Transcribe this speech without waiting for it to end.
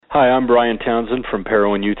Hi, I'm Brian Townsend from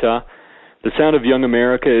Parowan, Utah. The Sound of Young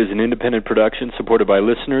America is an independent production supported by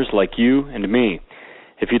listeners like you and me.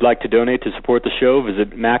 If you'd like to donate to support the show,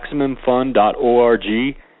 visit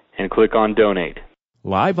MaximumFun.org and click on Donate.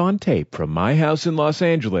 Live on tape from my house in Los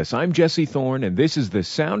Angeles, I'm Jesse Thorne, and this is The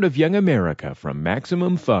Sound of Young America from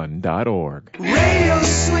MaximumFun.org. Radio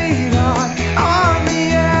sweetheart on the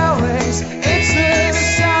airways, it's the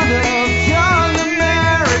sound of young America.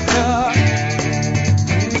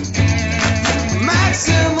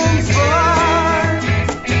 Maximum fun,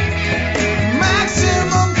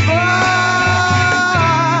 maximum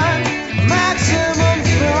fun, maximum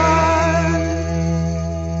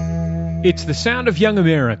fun. It's The Sound of Young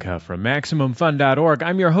America from MaximumFun.org.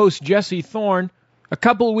 I'm your host, Jesse Thorne. A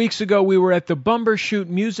couple of weeks ago, we were at the Bumbershoot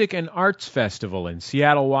Music and Arts Festival in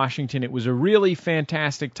Seattle, Washington. It was a really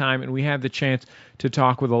fantastic time, and we had the chance to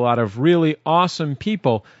talk with a lot of really awesome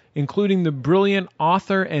people, including the brilliant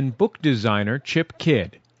author and book designer Chip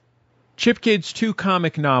Kidd. Chip Kidd's two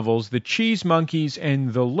comic novels, The Cheese Monkeys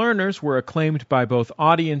and The Learners, were acclaimed by both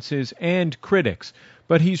audiences and critics,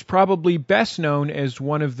 but he's probably best known as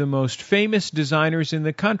one of the most famous designers in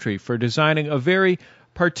the country for designing a very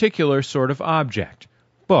particular sort of object,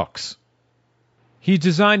 books. He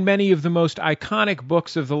designed many of the most iconic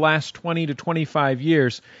books of the last 20 to 25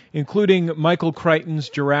 years, including Michael Crichton's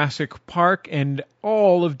Jurassic Park and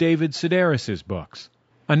all of David Sedaris's books.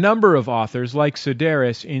 A number of authors, like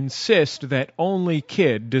Sedaris, insist that only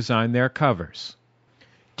Kidd design their covers.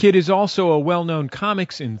 Kidd is also a well-known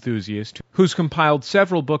comics enthusiast who's compiled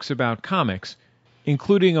several books about comics,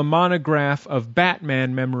 including a monograph of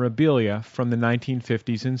Batman memorabilia from the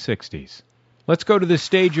 1950s and 60s. Let's go to the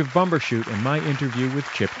stage of Bumbershoot and my interview with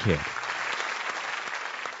Chip Kidd.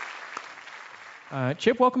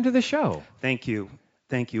 Chip, welcome to the show. Thank you.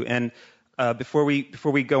 And before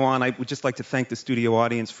we go on, I would just like to thank the studio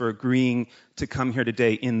audience for agreeing to come here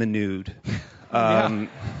today in the nude.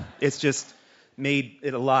 It's just made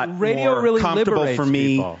it a lot Radio more really comfortable for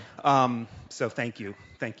me. People. So thank you.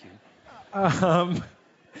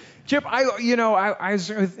 Chip, I was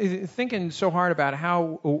thinking so hard about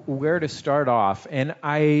where to start off, and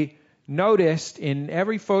I noticed in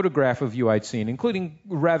every photograph of you I'd seen, including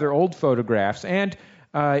rather old photographs, and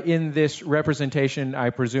in this representation,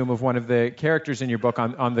 I presume, of one of the characters in your book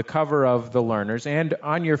on the cover of The Learners, and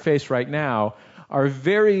on your face right now, are a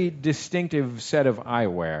very distinctive set of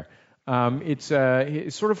eyewear. It's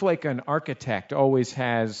sort of like an architect always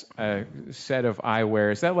has a set of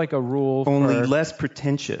eyewear. Is that like a rule? Only less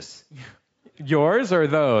pretentious. Yours or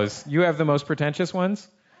those? You have the most pretentious ones?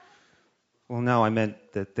 Well, no, I meant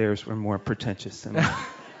that theirs were more pretentious than mine.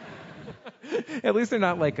 At least they're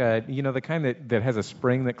not like the kind that has a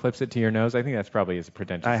spring that clips it to your nose. I think that's probably as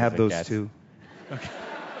pretentious I have as it those gets. too. Okay.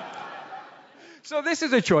 So this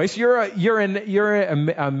is a choice. You're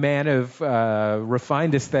a man of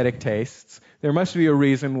refined aesthetic tastes. There must be a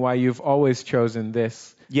reason why you've always chosen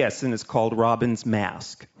this. Yes, and it's called Robin's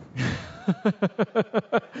Mask.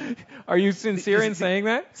 Are you sincere in saying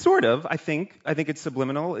that? Sort of. I think it's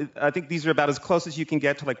subliminal. I think these are about as close as you can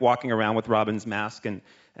get to like walking around with Robin's mask and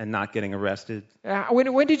not getting arrested.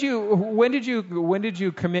 When did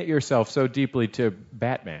you commit yourself so deeply to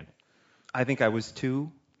Batman? I think I was 2.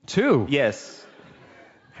 2? Yes.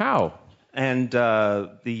 How? And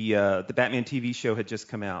the Batman TV show had just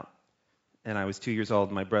come out, and I was 2 years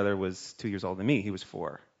old. My brother was 2 years older than me. He was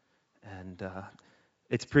 4, and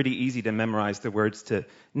it's pretty easy to memorize the words to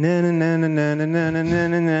na na na na na na na na na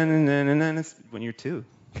na na na na when you're 2.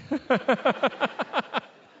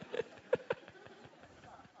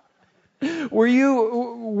 Were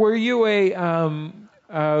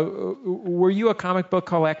you a comic book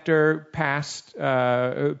collector past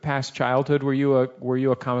childhood? Were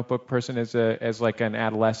you a comic book person as like an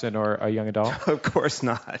adolescent or a young adult? Of course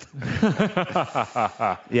not.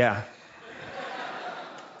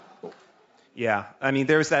 Yeah. I mean,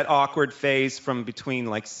 there's that awkward phase from between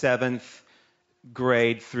like 7th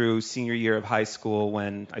grade through senior year of high school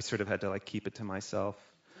when I sort of had to like keep it to myself.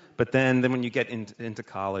 But then when you get into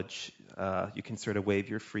college, you can sort of wave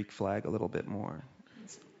your freak flag a little bit more.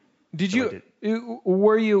 Did you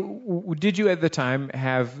at the time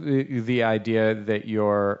have the idea that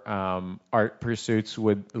your art pursuits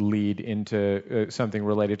would lead into something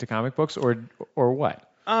related to comic books, or what?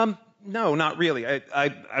 No, not really.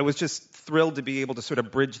 I was just thrilled to be able to sort of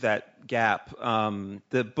bridge that gap.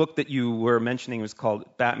 The book that you were mentioning was called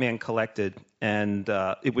Batman Collected, and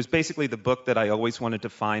it was basically the book that I always wanted to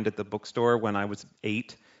find at the bookstore when I was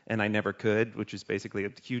 8, and I never could, which is basically a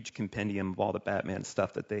huge compendium of all the Batman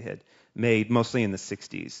stuff that they had made, mostly in the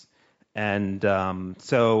 60s. And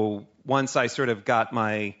so once I sort of got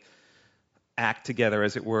my act together,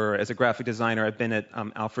 as it were, as a graphic designer, I've been at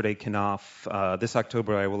Alfred A. Knopf. This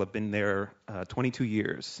October, I will have been there 22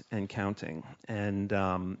 years and counting. And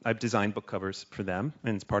I've designed book covers for them,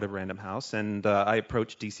 and it's part of Random House. And I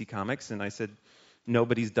approached DC Comics, and I said,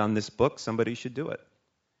 nobody's done this book. Somebody should do it.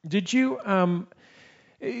 Did you,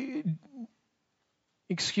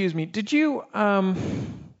 excuse me, did you,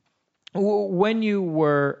 when you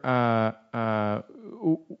were,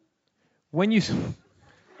 when you,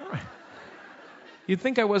 you'd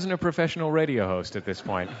think I wasn't a professional radio host at this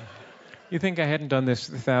point. You'd think I hadn't done this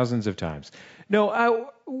thousands of times. No,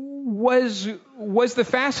 was the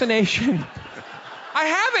fascination, I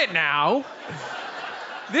have it now.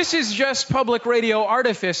 This is just public radio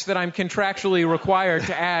artifice that I'm contractually required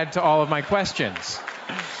to add to all of my questions.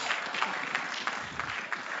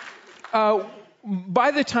 By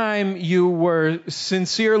the time you were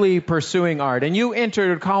sincerely pursuing art, and you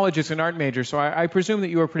entered college as an art major, so I presume that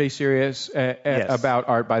you were pretty serious Yes. about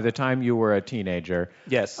art by the time you were a teenager.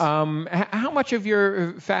 Yes. How much of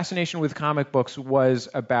your fascination with comic books was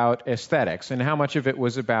about aesthetics, and how much of it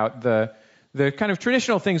was about the kind of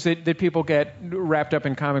traditional things that people get wrapped up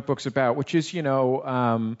in comic books about, which is,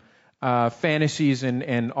 fantasies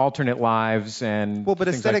and alternate lives and Well, but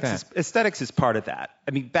things like that. aesthetics is part of that.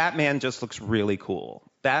 I mean, Batman just looks really cool.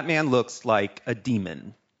 Batman looks like a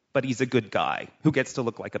demon, but he's a good guy who gets to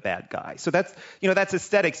look like a bad guy. So that's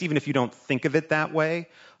aesthetics, even if you don't think of it that way.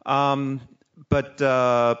 But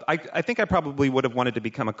I think I probably would have wanted to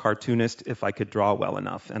become a cartoonist if I could draw well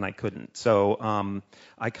enough, and I couldn't. So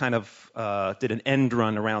I kind of did an end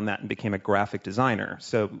run around that and became a graphic designer.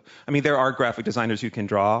 So, I mean, there are graphic designers who can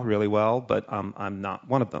draw really well, but I'm not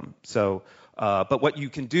one of them. So, but what you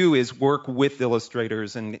can do is work with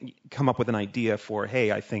illustrators and come up with an idea for,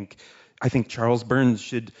 hey, I think Charles Burns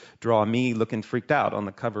should draw me looking freaked out on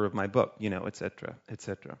the cover of my book, et cetera, et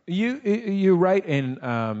cetera. You write in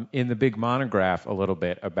the big monograph a little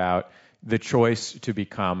bit about the choice to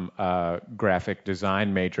become a graphic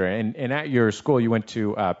design major, and at your school you went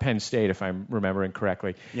to Penn State, if I'm remembering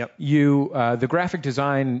correctly. Yep. The graphic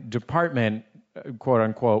design department, quote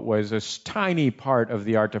unquote, was a tiny part of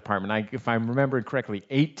the art department. If I'm remembering correctly,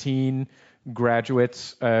 18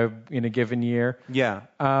 graduates in a given year. Yeah.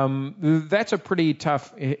 That's a pretty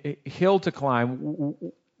tough hill to climb.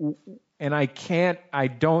 And I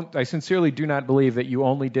sincerely do not believe that you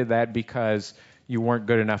only did that because you weren't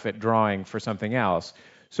good enough at drawing for something else.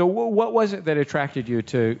 So what was it that attracted you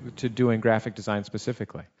to doing graphic design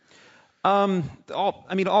specifically?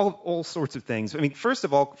 All sorts of things. I mean, first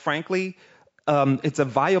of all, frankly, it's a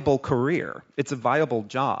viable career. It's a viable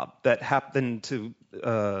job that happened to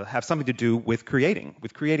have something to do with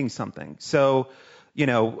creating something. So,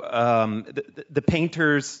 the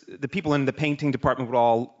painters, the people in the painting department would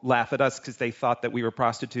all laugh at us because they thought that we were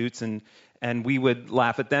prostitutes, and we would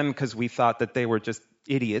laugh at them because we thought that they were just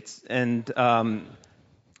idiots, and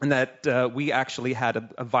that we actually had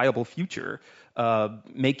a viable future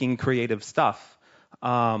making creative stuff.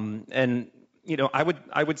 I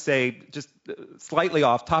would say, just slightly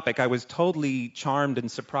off topic, I was totally charmed and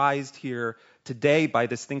surprised here today by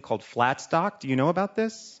this thing called flat stock. Do you know about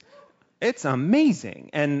this? It's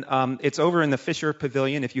amazing. And it's over in the Fisher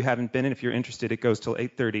Pavilion. If you haven't been, and if you're interested, it goes till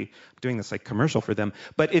 8:30. I'm doing this like commercial for them.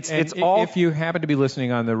 But it's all... If you happen to be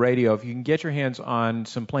listening on the radio, if you can get your hands on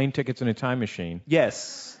some plane tickets and a time machine.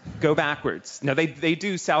 Yes. Go backwards. No, they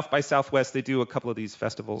do South by Southwest. They do a couple of these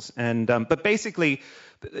festivals. And but basically,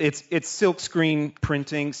 it's silkscreen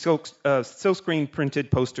printing, silkscreen printed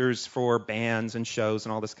posters for bands and shows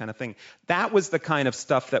and all this kind of thing. That was the kind of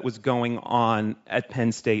stuff that was going on at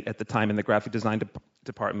Penn State at the time in the graphic design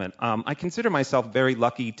department. I consider myself very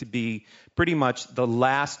lucky to be pretty much the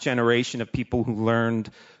last generation of people who learned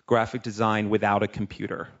graphic design without a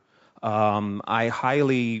computer. I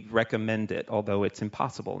highly recommend it, although it's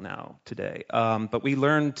impossible now today. But we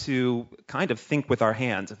learned to kind of think with our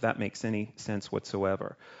hands, if that makes any sense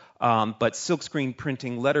whatsoever. But silkscreen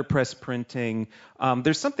printing, letterpress printing,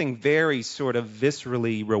 there's something very sort of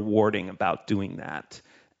viscerally rewarding about doing that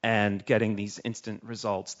and getting these instant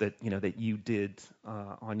results that you did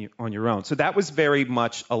on your own. So that was very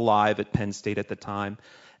much alive at Penn State at the time.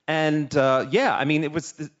 And it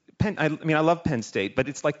was... I love Penn State, but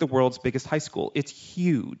it's like the world's biggest high school. It's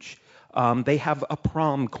huge. They have a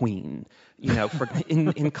prom queen,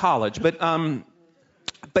 in college.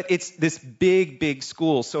 But it's this big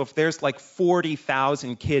school. So if there's like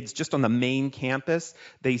 40,000 kids just on the main campus,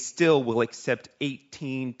 they still will accept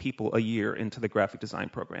 18 people a year into the graphic design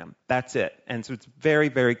program. That's it. And so it's very,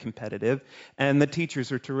 very competitive. And the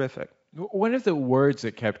teachers are terrific. One of the words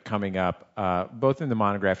that kept coming up, both in the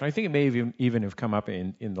monograph, and I think it may even have come up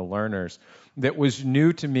in the learners, that was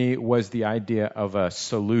new to me was the idea of a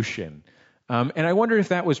solution. And I wonder if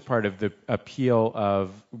that was part of the appeal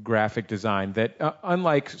of graphic design, that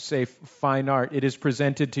unlike, say, fine art, it is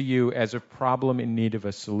presented to you as a problem in need of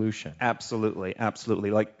a solution. Absolutely,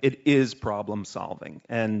 absolutely. Like, it is problem solving.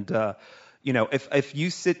 And, if you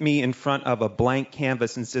sit me in front of a blank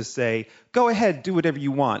canvas and just say, go ahead, do whatever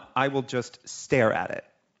you want, I will just stare at it.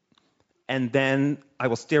 And then I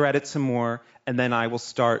will stare at it some more, and then I will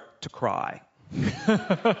start to cry.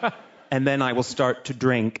 And then I will start to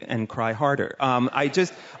drink and cry harder.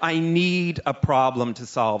 I need a problem to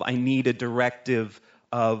solve. I need a directive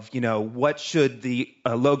of, what should the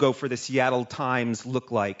logo for the Seattle Times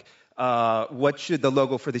look like? What should the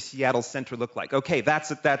logo for the Seattle Center look like? Okay,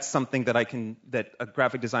 that's something that a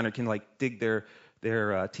graphic designer can dig their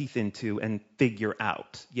teeth into and figure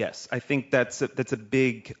out. Yes, I think that's a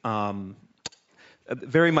big.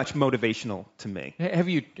 Very much motivational to me. Have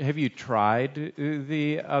you tried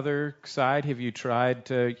the other side? Have you tried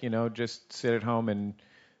to just sit at home and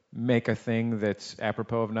make a thing that's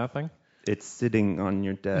apropos of nothing? It's sitting on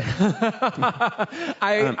your desk.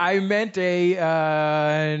 I meant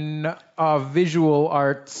a visual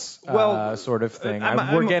arts sort of thing.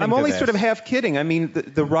 I'm only sort of half kidding. I mean,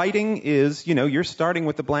 the writing is, you're starting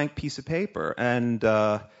with a blank piece of paper, and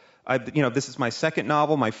this is my second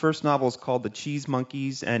novel. My first novel is called The Cheese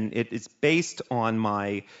Monkeys, and it is based on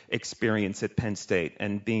my experience at Penn State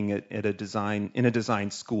and being in a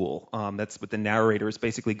design school. That's what the narrator is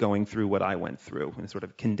basically going through what I went through in a sort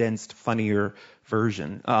of condensed, funnier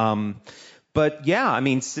version. But yeah, I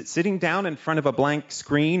mean, sitting down in front of a blank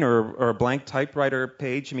screen or a blank typewriter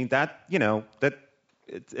page, I mean, that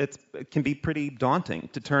it can be pretty daunting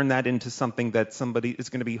to turn that into something that somebody is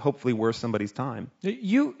going to be hopefully worth somebody's time.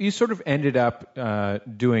 You sort of ended up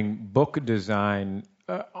doing book design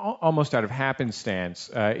almost out of happenstance,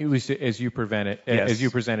 at least as you presented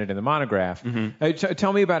in the monograph. Mm-hmm.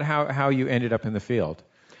 Tell me about how you ended up in the field.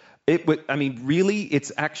 Really,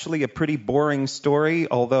 it's actually a pretty boring story,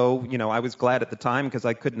 although, I was glad at the time because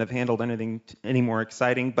I couldn't have handled anything any more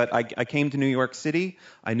exciting. But I came to New York City.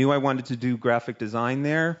 I knew I wanted to do graphic design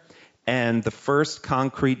there. And the first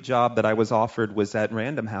concrete job that I was offered was at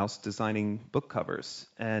Random House designing book covers.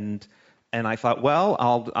 And I thought, well,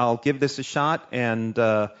 I'll give this a shot and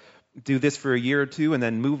do this for a year or two and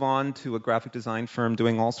then move on to a graphic design firm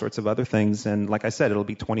doing all sorts of other things. And like I said, it'll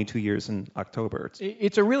be 22 years in October.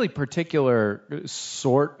 It's a really particular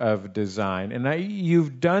sort of design. And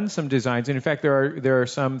you've done some designs. And in fact, there are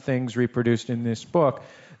some things reproduced in this book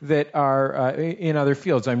that are in other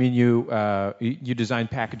fields. I mean, you designed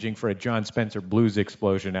packaging for a John Spencer Blues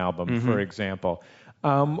Explosion album, mm-hmm. for example.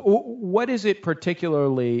 What is it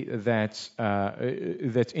particularly that's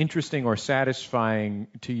interesting or satisfying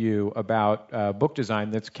to you about book design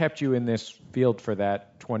that's kept you in this field for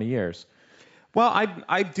that 20 years? Well,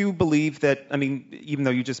 I do believe that, even though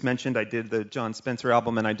you just mentioned I did the John Spencer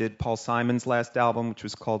album and I did Paul Simon's last album, which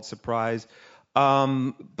was called Surprise.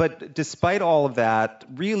 But despite all of that,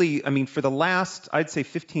 really, for the last, I'd say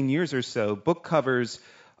 15 years or so, book covers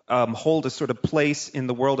hold a sort of place in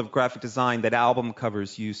the world of graphic design that album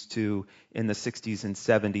covers used to in the 60s and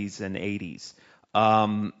 70s and 80s.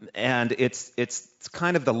 And it's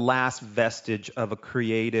kind of the last vestige of a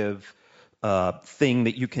creative thing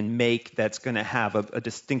that you can make that's going to have a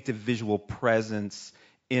distinctive visual presence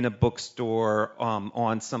in a bookstore,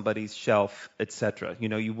 on somebody's shelf, etc.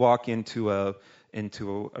 You walk into a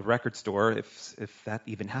record store, if that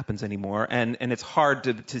even happens anymore, and it's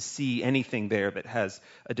hard to see anything there that has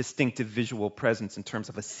a distinctive visual presence in terms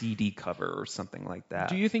of a CD cover or something like that.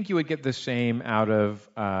 Do you think you would get the same out of?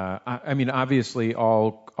 Obviously,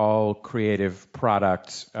 all creative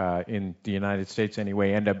products in the United States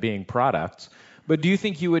anyway end up being products. But do you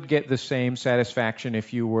think you would get the same satisfaction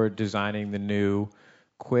if you were designing the new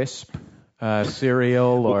Quisp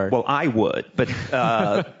cereal? Or well, I would, but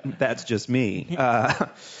that's just me.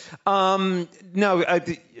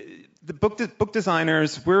 The book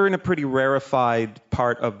designers, we're in a pretty rarefied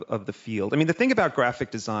part of the field. The thing about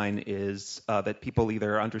graphic design is that people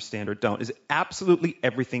either understand or don't, is absolutely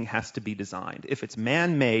everything has to be designed. If it's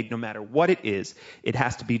man-made, no matter what it is, it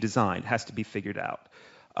has to be designed, has to be figured out.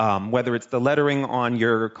 Whether it's the lettering on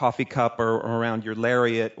your coffee cup or around your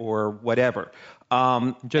lariat or whatever.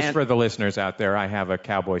 For the listeners out there, I have a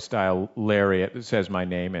cowboy-style lariat that says my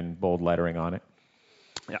name in bold lettering on it.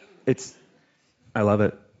 Yeah, I love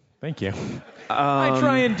it. Thank you. I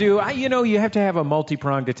try and do, you have to have a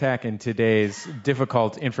multi-pronged attack in today's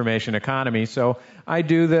difficult information economy, so I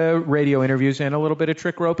do the radio interviews and a little bit of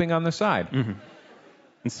trick roping on the side. Mm-hmm.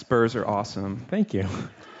 And Spurs are awesome. Thank you.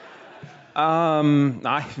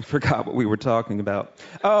 I forgot what we were talking about.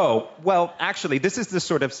 Oh, well, actually, this is the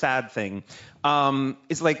sort of sad thing.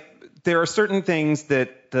 It's like there are certain things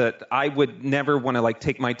that I would never want to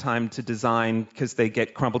take my time to design because they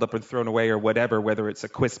get crumpled up and thrown away or whatever, whether it's a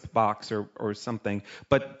Quisp box or something.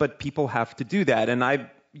 But people have to do that, and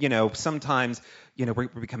sometimes we're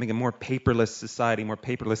becoming a more paperless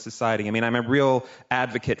society. I mean, I'm a real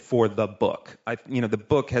advocate for the book. The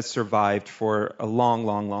book has survived for a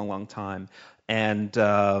long time. And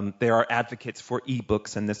there are advocates for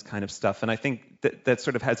ebooks and this kind of stuff. And I think that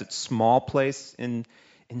sort of has its small place in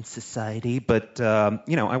society. But,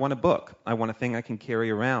 I want a book. I want a thing I can carry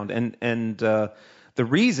around. And the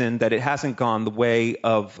reason that it hasn't gone the way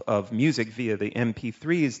of music via the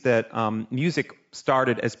MP3 is that music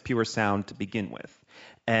started as pure sound to begin with.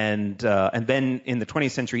 And then in the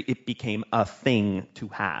 20th century, it became a thing to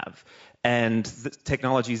have. And the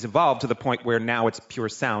technology's evolved to the point where now it's pure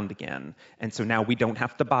sound again. And so now we don't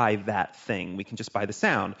have to buy that thing. We can just buy the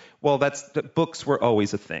sound. Well, books were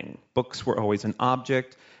always a thing. Books were always an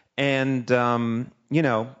object. And,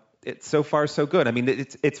 it's so far so good. I mean,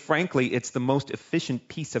 it's frankly, it's the most efficient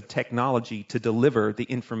piece of technology to deliver the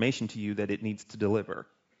information to you that it needs to deliver.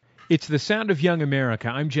 It's The Sound of Young America.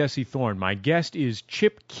 I'm Jesse Thorne. My guest is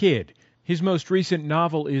Chip Kidd. His most recent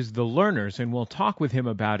novel is The Learners, and we'll talk with him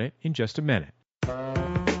about it in just a minute.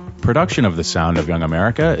 Production of The Sound of Young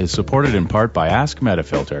America is supported in part by Ask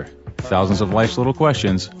Metafilter. Thousands of life's little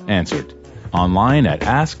questions answered. Online at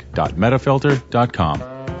ask.metafilter.com.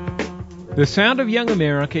 The Sound of Young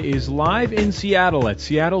America is live in Seattle at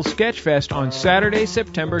Seattle Sketchfest on Saturday,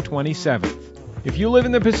 September 27th. If you live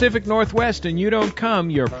in the Pacific Northwest and you don't come,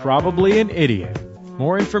 you're probably an idiot.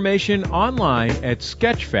 More information online at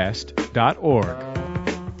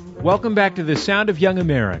sketchfest.org. Welcome back to The Sound of Young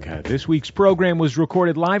America. This week's program was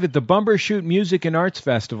recorded live at the Bumbershoot Music and Arts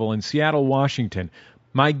Festival in Seattle, Washington.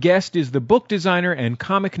 My guest is the book designer and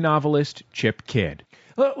comic novelist Chip Kidd.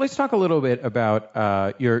 Let's talk a little bit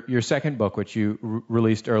about your second book, which you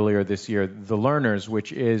released earlier this year, The Learners,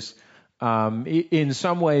 which is in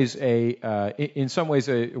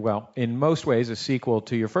most ways a sequel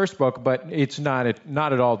to your first book, but it's not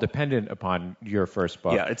at all dependent upon your first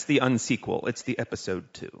book. Yeah, it's the unsequel. It's the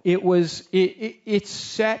episode 2. It's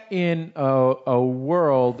set in a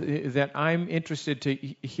world that I'm interested to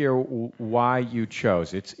hear why you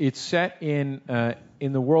chose. It's set in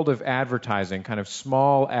the world of advertising, kind of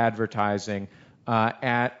small advertising.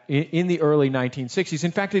 In the early 1960s. In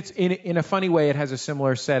fact, it's in a funny way, it has a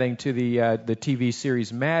similar setting to the TV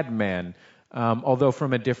series Mad Men, although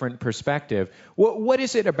from a different perspective. What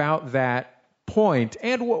is it about that point,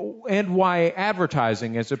 and why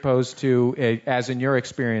advertising as opposed to, as in your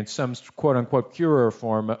experience, some quote-unquote purer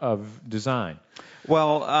form of design?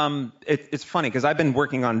 Well, it's funny, because I've been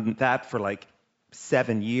working on that for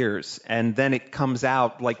 7 years, and then it comes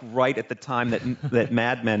out right at the time that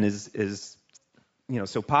Mad Men is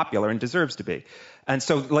so popular and deserves to be. And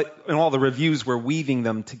so and all the reviews were weaving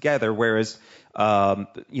them together, whereas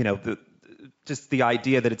just the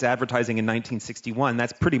idea that it's advertising in 1961,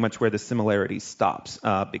 that's pretty much where the similarity stops,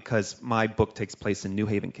 because my book takes place in New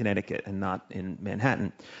Haven, Connecticut, and not in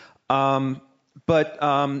Manhattan. But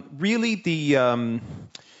really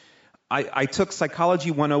I took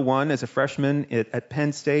Psychology 101 as a freshman at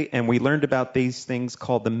Penn State, and we learned about these things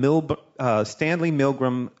called the Stanley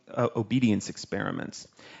Milgram obedience experiments.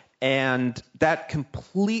 And that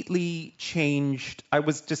completely changed. I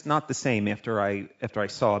was just not the same after I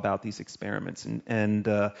saw about these experiments.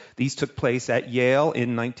 And these took place at Yale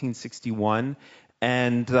in 1961.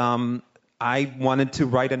 And I wanted to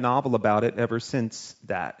write a novel about it ever since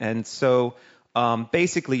that. And so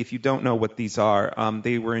basically, if you don't know what these are,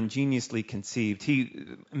 they were ingeniously conceived.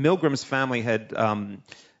 Milgram's family had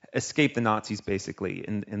escaped the Nazis, basically,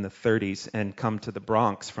 in the 30s and come to the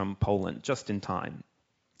Bronx from Poland just in time.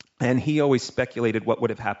 And he always speculated what would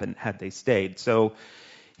have happened had they stayed. So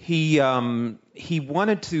he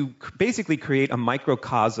wanted to basically create a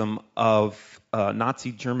microcosm of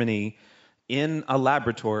Nazi Germany in a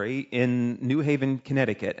laboratory in New Haven,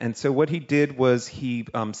 Connecticut. And so what he did was he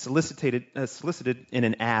solicited in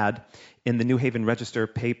an ad in the New Haven Register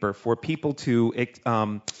paper for people to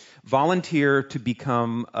volunteer to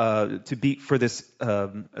become for this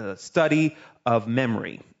study of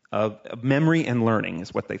memory. Memory and learning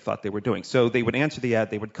is what they thought they were doing. So they would answer the ad,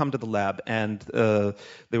 they would come to the lab, and there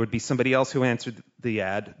would be somebody else who answered the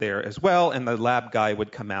ad there as well, and the lab guy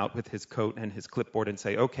would come out with his coat and his clipboard and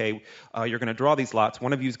say, okay, you're going to draw these lots.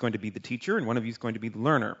 One of you is going to be the teacher, and one of you is going to be the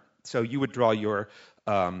learner. So you would draw your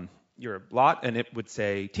lot, and it would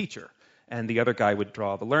say teacher. And the other guy would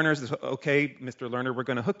draw the learners. Okay, Mr. Learner, we're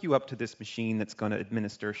going to hook you up to this machine that's going to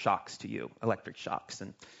administer shocks to you, electric shocks.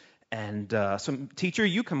 And so, teacher,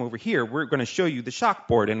 you come over here. We're going to show you the shock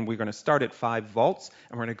board, and we're going to start at 5 volts,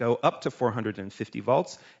 and we're going to go up to 450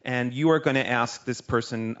 volts. And you are going to ask this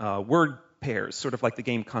person word pairs, sort of like the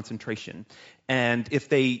game Concentration. And if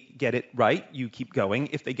they get it right, you keep going.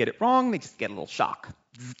 If they get it wrong, they just get a little shock.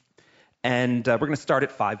 And we're going to start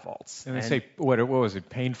at 5 volts. And they say, what was it,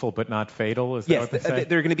 painful but not fatal? Is that yes, what they say?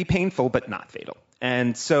 They're going to be painful but not fatal.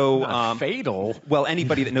 And so, not fatal? Well,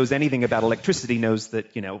 anybody that knows anything about electricity knows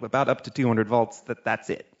that, about up to 200 volts,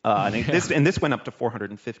 that's it. And this went up to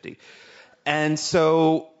 450. And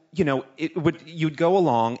so, you'd go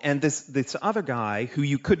along, and this other guy who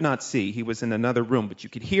you could not see, he was in another room, but you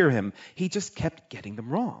could hear him, he just kept getting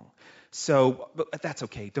them wrong. So, but that's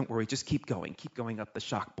okay. Don't worry. Just keep going. Keep going up the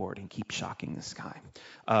shock board and keep shocking this guy,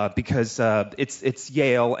 because it's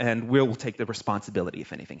Yale, and we'll take the responsibility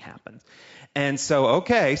if anything happens. And so,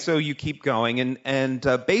 okay, so you keep going, and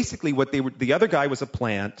basically the other guy was a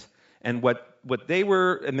plant, and what they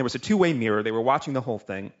were, and there was a two-way mirror. They were watching the whole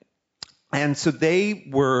thing, and so they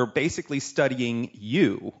were basically studying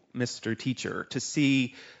you, Mr. Teacher, to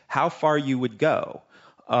see how far you would go.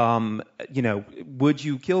 Would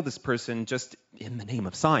you kill this person just in the name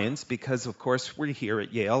of science? Because, of course, we here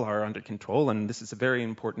at Yale are under control, and this is a very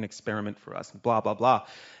important experiment for us, blah, blah, blah.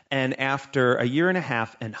 And after a year and a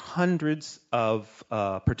half and hundreds of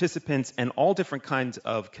participants and all different kinds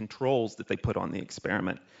of controls that they put on the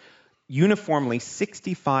experiment, uniformly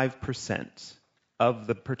 65% of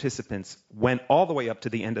the participants went all the way up to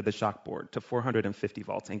the end of the shock board, to 450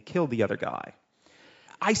 volts, and killed the other guy.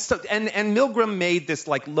 And Milgram made this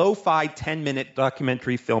like lo-fi 10-minute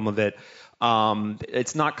documentary film of it.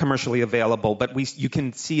 It's not commercially available, but you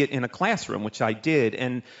can see it in a classroom, which I did.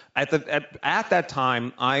 And at that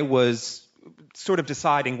time, I was sort of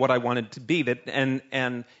deciding what I wanted to be.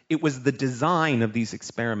 And it was the design of these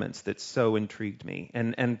experiments that so intrigued me,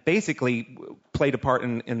 and basically played a part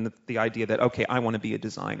in the idea that, okay, I want to be a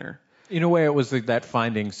designer. In a way, it was that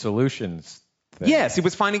finding solutions. Yes, he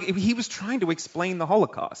was trying to explain the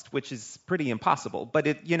Holocaust, which is pretty impossible. But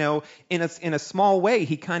in a small way,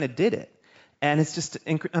 he kind of did it, and it's just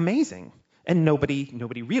amazing. And nobody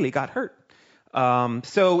really got hurt.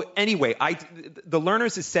 So anyway, The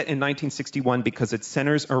Learners is set in 1961 because it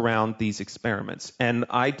centers around these experiments. And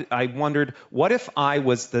I wondered, what if I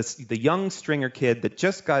was the young stringer kid that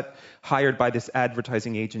just got hired by this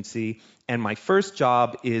advertising agency, and my first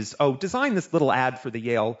job is, design this little ad for the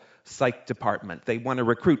Yale psych department. They want to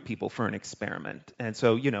recruit people for an experiment. And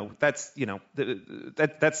so, that's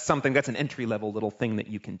something, that's an entry-level little thing that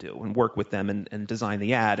you can do and work with them and design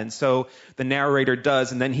the ad. And so the narrator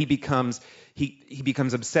does, and then he becomes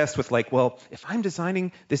obsessed with if I'm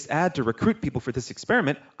designing this ad to recruit people for this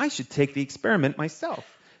experiment, I should take the experiment myself.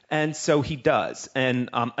 And so he does,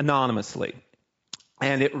 and anonymously.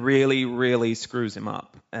 And it really, really screws him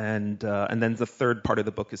up. And then the third part of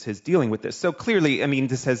the book is his dealing with this. So clearly,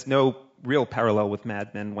 this has no real parallel with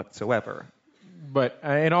Mad Men whatsoever. But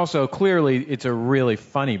and also, clearly, it's a really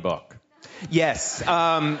funny book. Yes.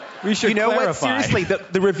 We should clarify. What? Seriously,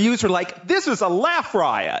 the reviews were like, this is a laugh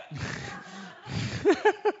riot.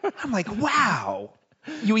 I'm like, wow.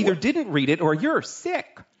 You either didn't read it or you're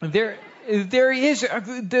sick. There is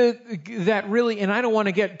that really, and I don't want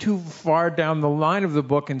to get too far down the line of the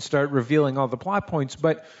book and start revealing all the plot points,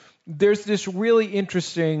 but there's this really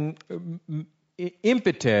interesting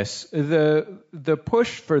impetus. The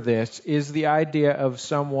push for this is the idea of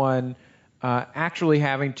someone actually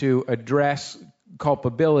having to address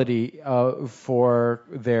culpability for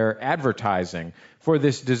their advertising, for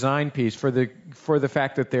this design piece, for the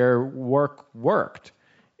fact that their work worked.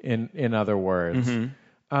 In other words. Mm-hmm.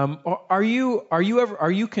 Are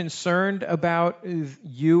you concerned about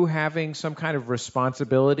you having some kind of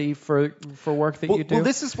responsibility for work that you do? Well,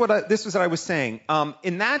 this is what I was saying.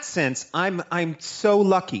 In that sense, I'm so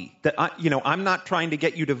lucky that I'm not trying to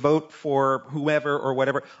get you to vote for whoever or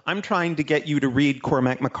whatever. I'm trying to get you to read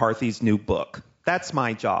Cormac McCarthy's new book. That's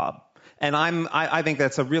my job. And I think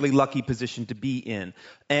that's a really lucky position to be in.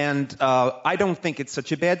 And I don't think it's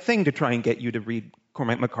such a bad thing to try and get you to read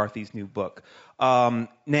Cormac McCarthy's new book.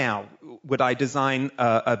 Now, would I design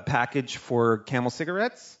a package for Camel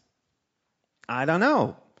cigarettes? I don't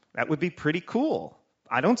know. That would be pretty cool.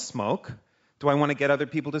 I don't smoke. Do I want to get other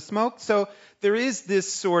people to smoke? So there is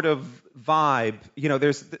this sort of vibe,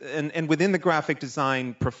 and within the graphic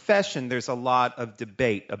design profession, there's a lot of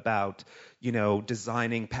debate about,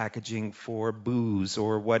 designing packaging for booze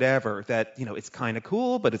or whatever that, it's kind of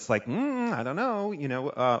cool, but it's like, I don't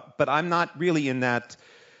know, but I'm not really in that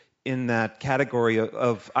category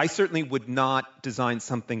of I certainly would not design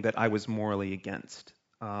something that I was morally against.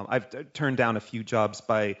 I've turned down a few jobs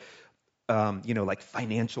by like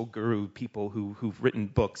financial guru people who've written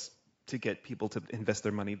books to get people to invest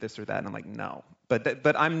their money this or that, and I'm like, no.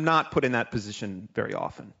 But I'm not put in that position very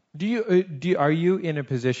often. Are you in a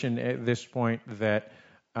position at this point that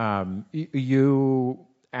you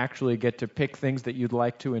actually get to pick things that you'd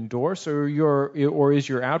like to endorse, or is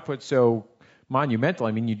your output so monumental?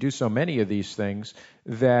 I mean, you do so many of these things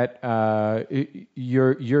that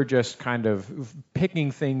you're just kind of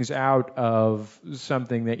picking things out of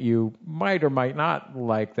something that you might or might not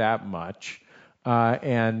like that much,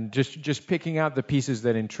 and just picking out the pieces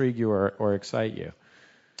that intrigue you or excite you.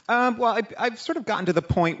 Well, I've sort of gotten to the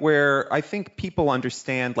point where I think people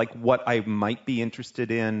understand like what I might be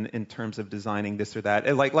interested in terms of designing this or that.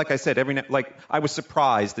 And like I said, I was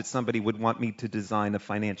surprised that somebody would want me to design a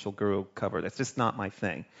financial guru cover. That's just not my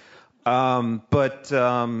thing. But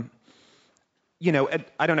I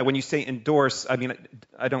don't know. When you say endorse, I mean,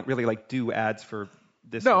 I don't really do ads for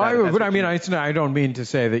this. No, or that. I don't mean to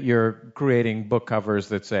say that you're creating book covers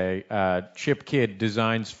that say Chip Kidd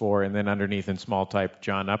designs for, and then underneath in small type,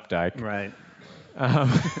 John Updike. Right.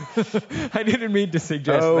 I didn't mean to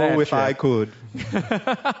suggest that. Oh, if Chip. I could.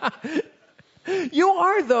 You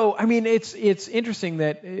are, though. I mean, it's interesting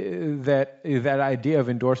that idea of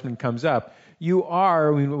endorsement comes up. You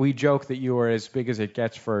are. I mean, we joke that you are as big as it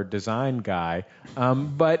gets for a design guy,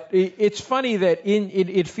 but it's funny that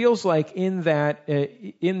it feels like in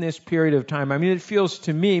this period of time. I mean, it feels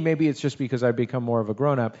to me, maybe it's just because I've become more of a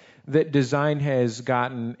grown up, that design has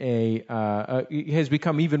gotten has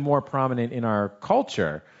become even more prominent in our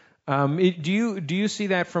culture. Do you see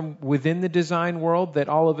that from within the design world, that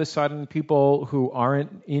all of a sudden people who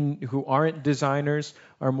aren't designers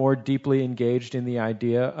are more deeply engaged in the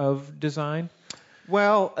idea of design?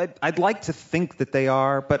 Well, I'd like to think that they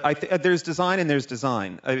are, but there's design and there's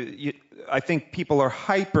design. I think people are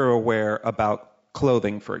hyper aware about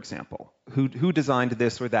clothing, for example. Who designed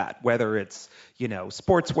this or that, whether it's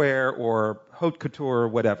sportswear or haute couture or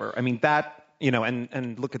whatever. I mean that.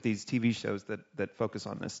 And look at these TV shows that focus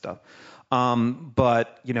on this stuff.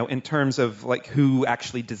 But in terms of who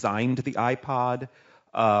actually designed the iPod,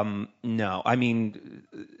 no. I mean,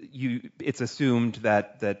 it's assumed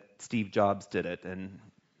that Steve Jobs did it, and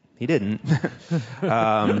he didn't.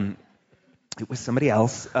 It was somebody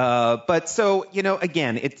else. But so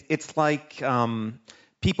again, it's like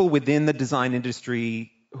people within the design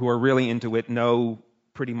industry who are really into it know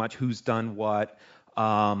pretty much who's done what.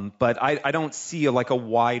 But I don't see a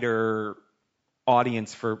wider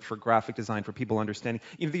audience for graphic design, for people understanding.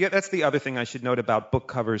 That's the other thing I should note about book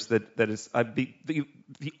covers that is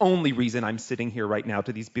the only reason I'm sitting here right now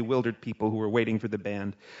to these bewildered people who are waiting for the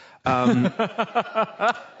band.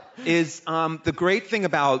 Is the great thing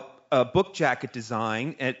about book jacket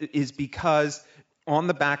design is because on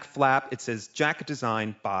the back flap it says jacket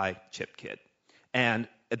design by Chip Kidd, and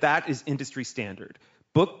that is industry standard.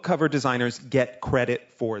 Book cover designers get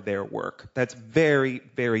credit for their work. That's very,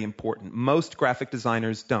 very important. Most graphic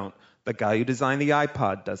designers don't. The guy who designed the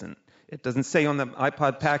iPod doesn't. It doesn't say on the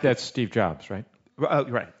iPod package. That's Steve Jobs, right?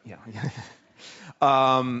 Right. Yeah.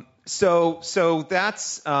 So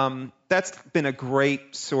that's been a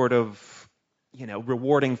great sort of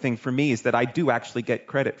rewarding thing for me, is that I do actually get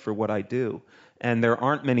credit for what I do, and there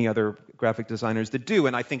aren't many other graphic designers that do.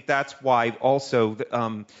 And I think that's why also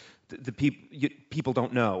the people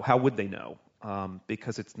don't know. How would they know?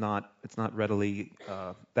 Because it's not readily,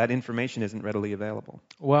 that information isn't readily available.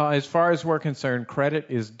 Well, as far as we're concerned, credit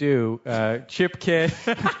is due. Chip Kidd.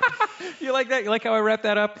 You like that? You like how I wrapped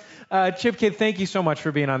that up? Chip Kidd, thank you so much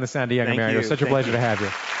for being on The Sound of Young America. It was such a pleasure to have you.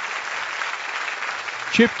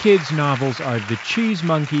 Chip Kidd's novels are The Cheese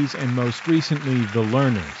Monkeys and most recently The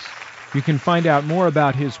Learners. You can find out more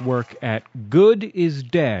about his work at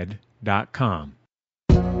goodisdead.com.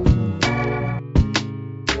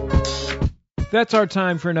 That's our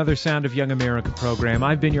time for another Sound of Young America program.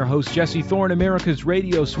 I've been your host, Jesse Thorne, America's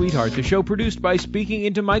radio sweetheart. The show produced by Speaking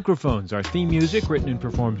Into Microphones. Our theme music written and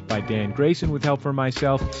performed by Dan Grayson with help from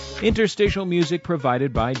myself. Interstitial music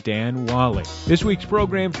provided by Dan Wally. This week's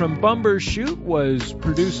program from Bumbershoot was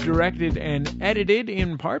produced, directed, and edited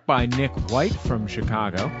in part by Nick White from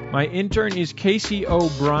Chicago. My intern is Casey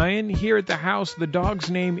O'Brien. Here at the house, the dog's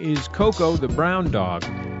name is Coco, the brown dog.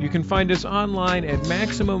 You can find us online at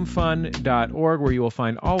MaximumFun.org, where you will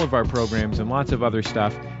find all of our programs and lots of other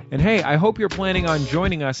stuff. And hey, I hope you're planning on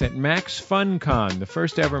joining us at MaxFunCon, the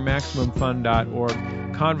first ever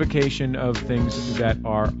MaximumFun.org convocation of things that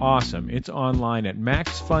are awesome. It's online at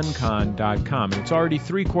MaxFunCon.com, and it's already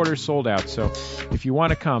 3/4 sold out, so if you want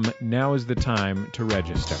to come, now is the time to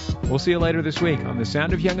register. We'll see you later this week on The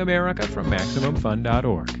Sound of Young America from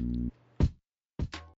MaximumFun.org.